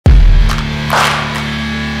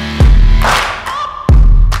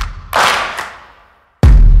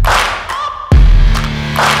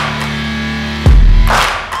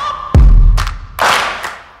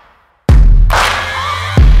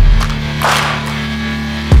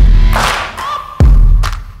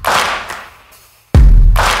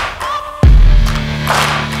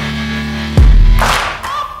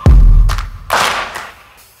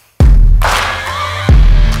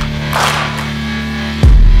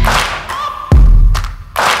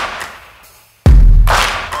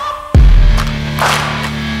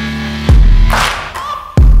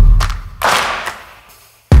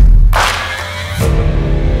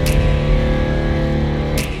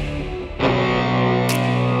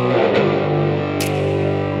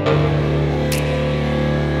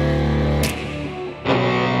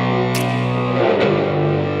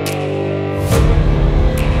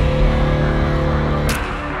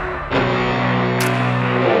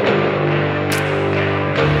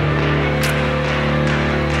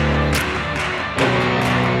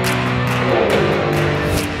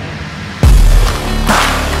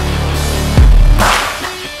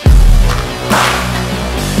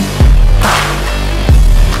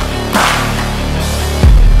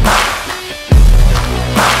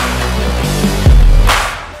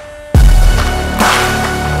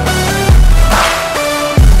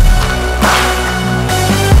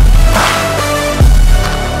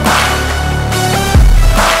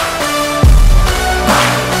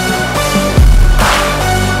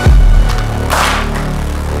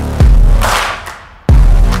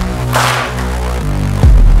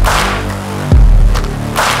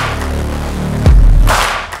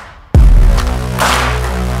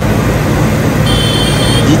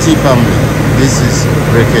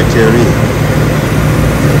Bricketerie.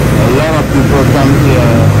 A lot of people come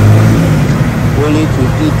here only to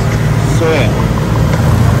eat soya,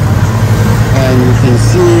 and you can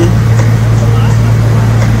see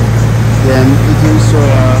them eating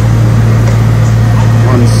soya.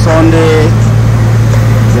 On Sunday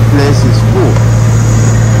the place is full,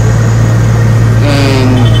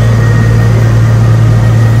 and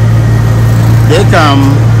they come,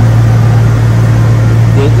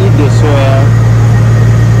 they eat the soya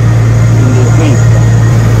and they drink.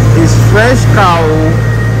 It's fresh cow,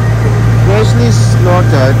 freshly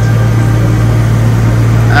slaughtered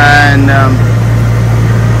and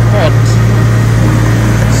hot.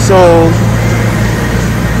 So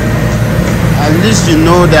at least you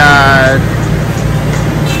know that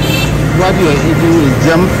what you are eating is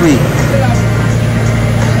germ free.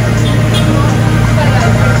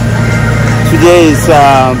 Today is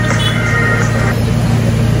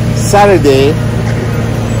Saturday,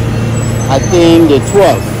 I think the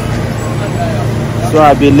 12th. So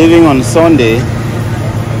I'll be leaving on Sunday,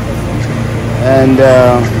 and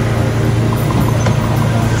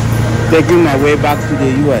taking my way back to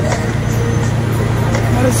the US.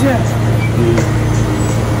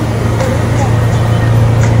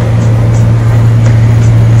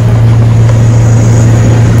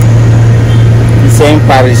 The same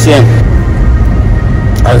Parisien.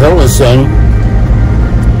 As I was saying,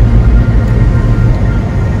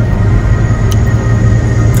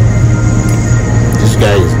 this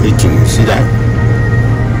guy is eating, you see that?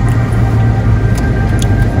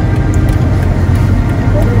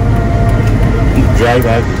 The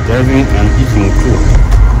driver is driving and eating too.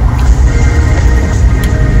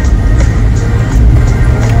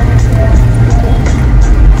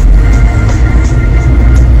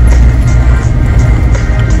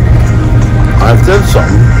 I've done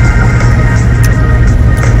some.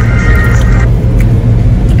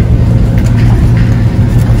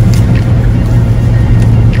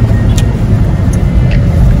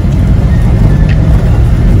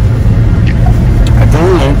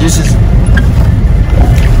 This is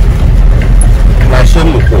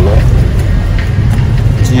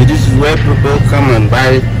see, this is where people come and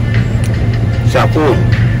buy charcoal.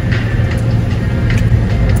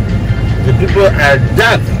 The people are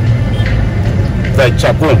dark like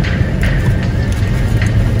charcoal.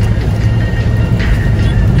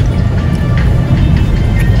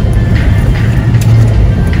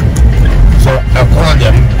 So I call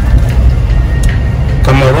them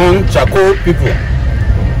Cameroon charcoal people.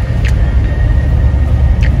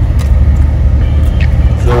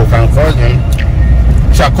 So we can call them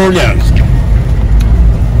Charcoalians.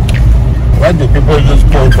 What do people use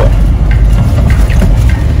coal for?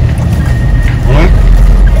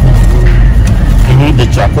 The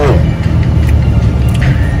charcoal.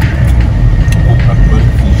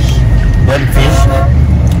 Burn fish,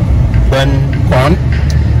 burn corn,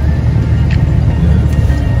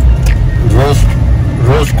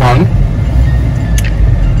 roast corn,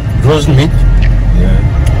 roast meat,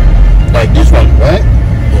 like this one, right?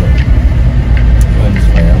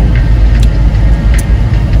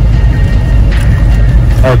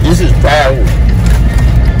 Oh, this is firewood.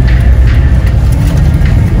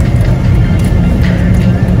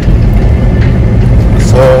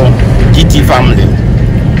 So, GT family.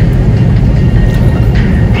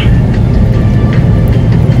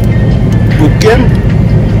 We came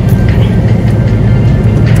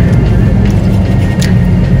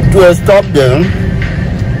to stop them,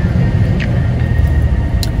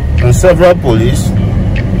 and several police,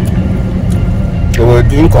 they were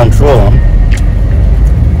doing control.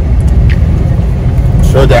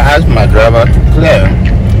 So they asked my driver to clear.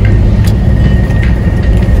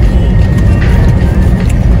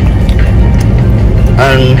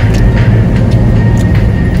 And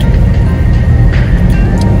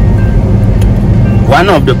one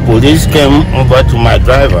of the police came over to my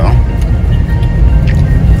driver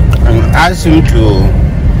and asked him to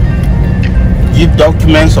give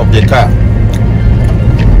documents of the car.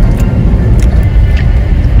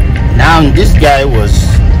 Now this guy was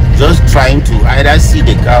just trying to either see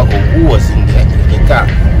the car or who was in the car.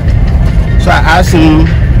 So I asked him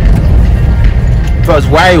first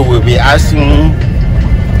why he will be asking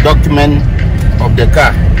document of the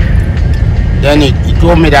car. Then he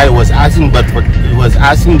told me that he was asking, but he was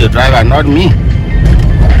asking the driver, not me.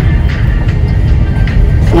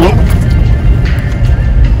 So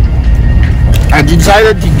I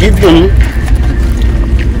decided to give him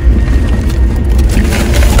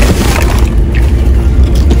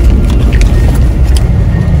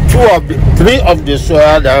three of the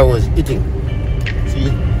soya that I was eating. See,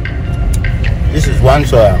 this is one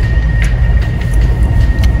soya.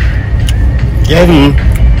 gave him,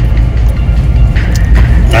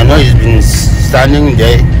 I know he's been standing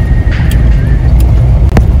there,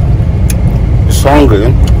 he's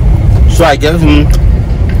hungry, so I gave him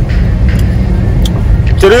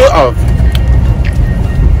 3 of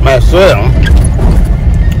my soya.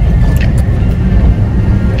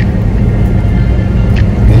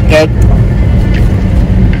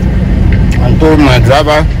 And told my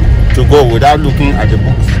driver to go without looking at the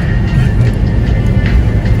books.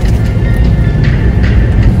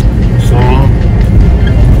 So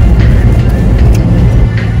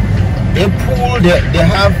they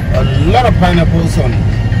have a lot of pineapples on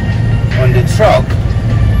the truck,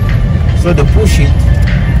 so they push it.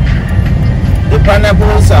 The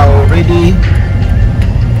pineapples are already,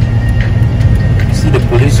 you see the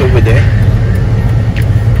police over there,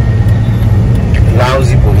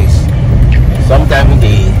 lousy police. Sometimes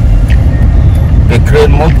they create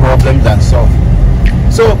more problems than solve.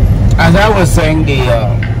 So as I was saying,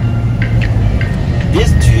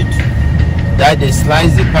 this dude that they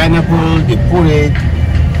slice the pineapple, they put it,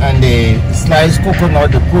 and they slice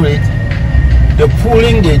coconut, they put it. They're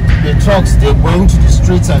pulling the trucks, they're going to the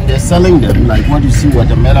streets and they're selling them, like what you see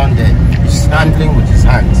watermelon there. He's handling with his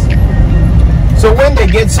hands. So when they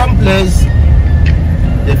get someplace,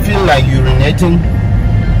 they feel like urinating,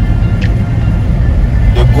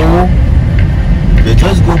 they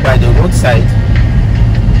just go by the roadside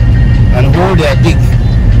and hold their dick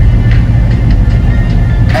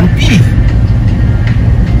and pee.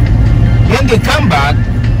 When they come back,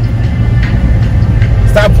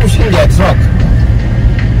 start pushing their truck.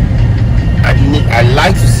 I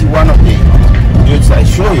like to see one of the dudes I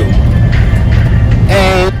show you.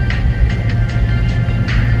 And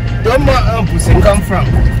don't know come from.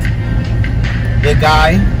 The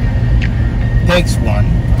guy takes one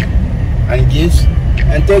and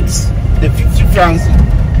takes the 50 francs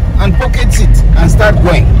and pockets it and start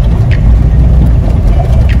going.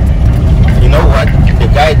 You know what? The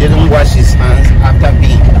guy didn't wash his hands after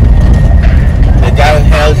peeing. The guy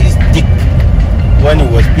held his dick when he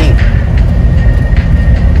was peeing.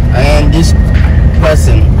 And this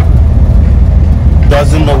person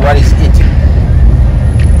doesn't know what he's eating.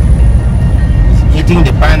 He's eating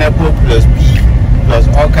the pineapple plus pee plus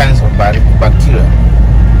all kinds of bacteria.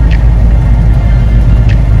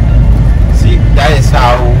 See, that is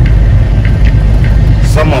how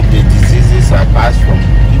some of the diseases are passed from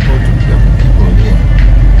people to people here.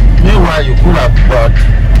 Meanwhile, you could have bought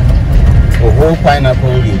a whole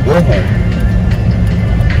pineapple, you go home,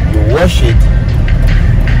 you wash it,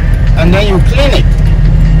 and then you clean it,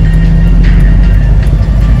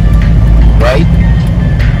 right?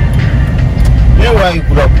 Meanwhile, you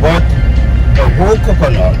could have bought a whole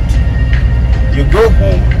coconut, you go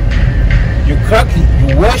home, you crack it,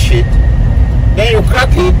 you wash it, then you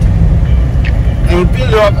crack it, and you peel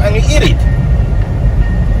it up and you eat it.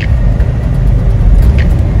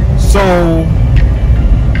 So,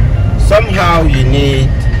 somehow you need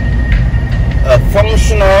a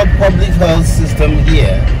functional public health system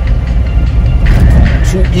here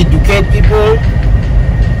to educate people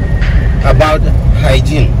about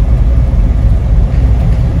hygiene,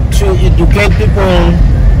 to educate people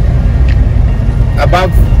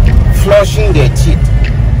about flushing their teeth,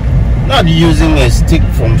 not using a stick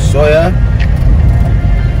from soya,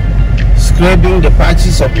 scraping the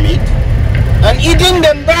patches of meat and eating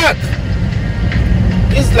them back.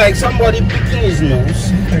 It's like somebody picking his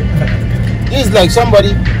nose. It's like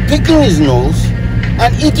somebody picking his nose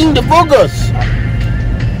and eating the boogers.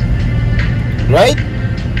 Right?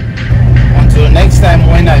 Until next time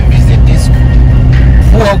when I visit this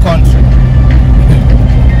poor country.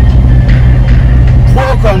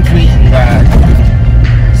 Poor country in that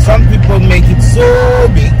some people make it so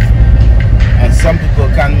big and some people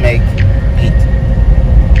can't make it.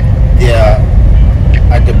 They are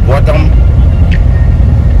at the bottom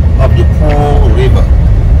of the poor river.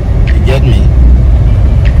 You get me?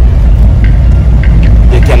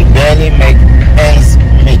 They can barely make ends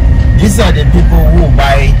meet. These are the people who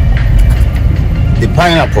buy the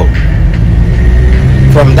pineapple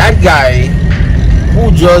from that guy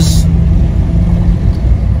who just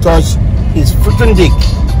touched his freaking dick.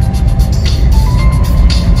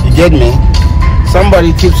 You get me?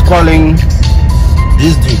 Somebody keeps calling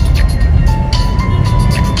this dude.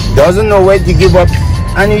 Doesn't know where to give up.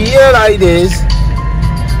 And you hear like this,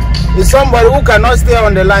 it's somebody who cannot stay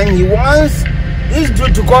on the line. He wants this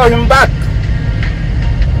dude to call him back.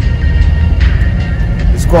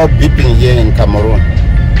 It's called beeping here in Cameroon.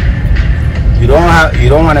 You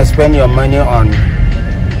don't want to spend your money on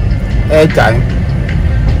airtime.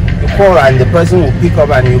 You call and the person will pick up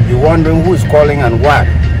and you'll be wondering who is calling and why.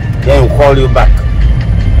 then we'll call you back.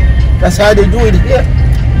 That's how they do it here.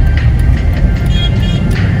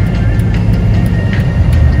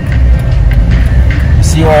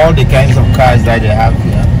 See all the kinds of cars that they have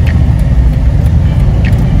here.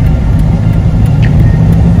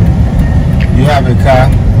 You have a car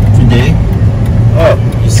today. Oh,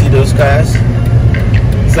 you see those cars?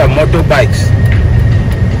 These are motorbikes.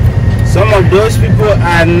 Some of those people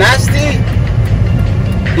are nasty.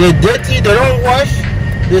 They're dirty, they don't wash,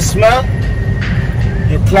 they smell.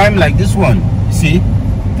 They climb like this one. You see?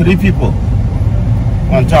 3 people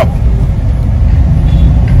on top.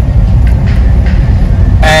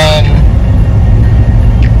 And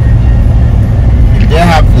if they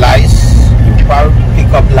have lice, you probably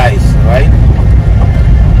pick up lice, right?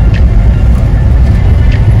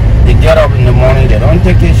 They get up in the morning, they don't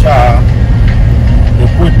take a shower.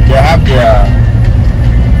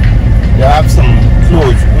 They have some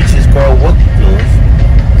clothes which is called work clothes.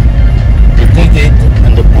 They take it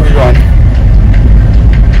and they put it on.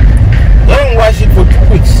 They don't wash it for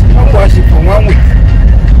 2 weeks. They don't wash it for 1 week.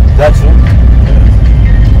 That's true.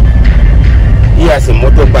 He has a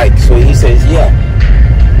motorbike, so he says, yeah,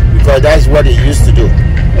 because that's what he used to do.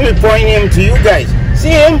 Let me point him to you guys. See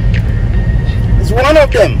him? It's one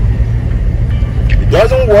of them. He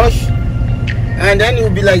doesn't wash, and then he'll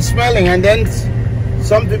be like smelling, and then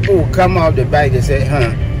some people will come out the bike and say,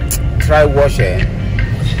 try wash it.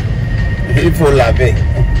 People love it.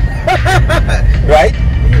 Right?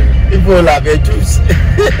 People love it too.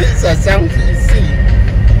 So see.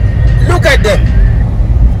 Look at them.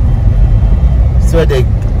 So they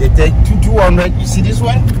take 200. You see this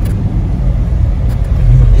one?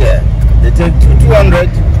 Yeah. They take 200.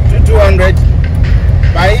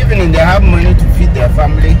 By evening, they have money to feed their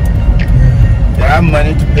family. They have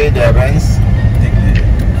money to pay their rents.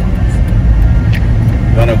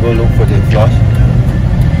 You wanna go look for the flush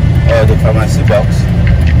or the pharmacy box?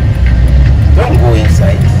 Don't go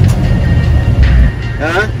inside.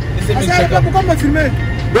 Hein?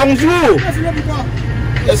 Bonjour.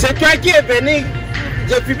 C'est toi qui es venu.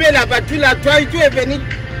 J'ai fumé la voiture là. Toi, tu es venu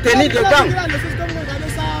tenir dedans.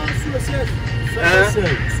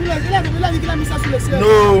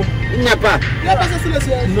 Non, il n'y a pas. Il n'y a pas ça sur le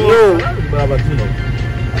siège. Non.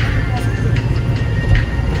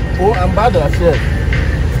 Oh, en bas de la siège.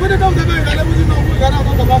 Vous avez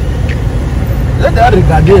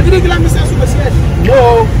regardé. Tu dis qu'il a mis ça sur le siège.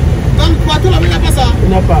 Non. Dans le bateau, il n'y a pas ça. Il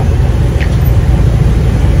n'y a pas.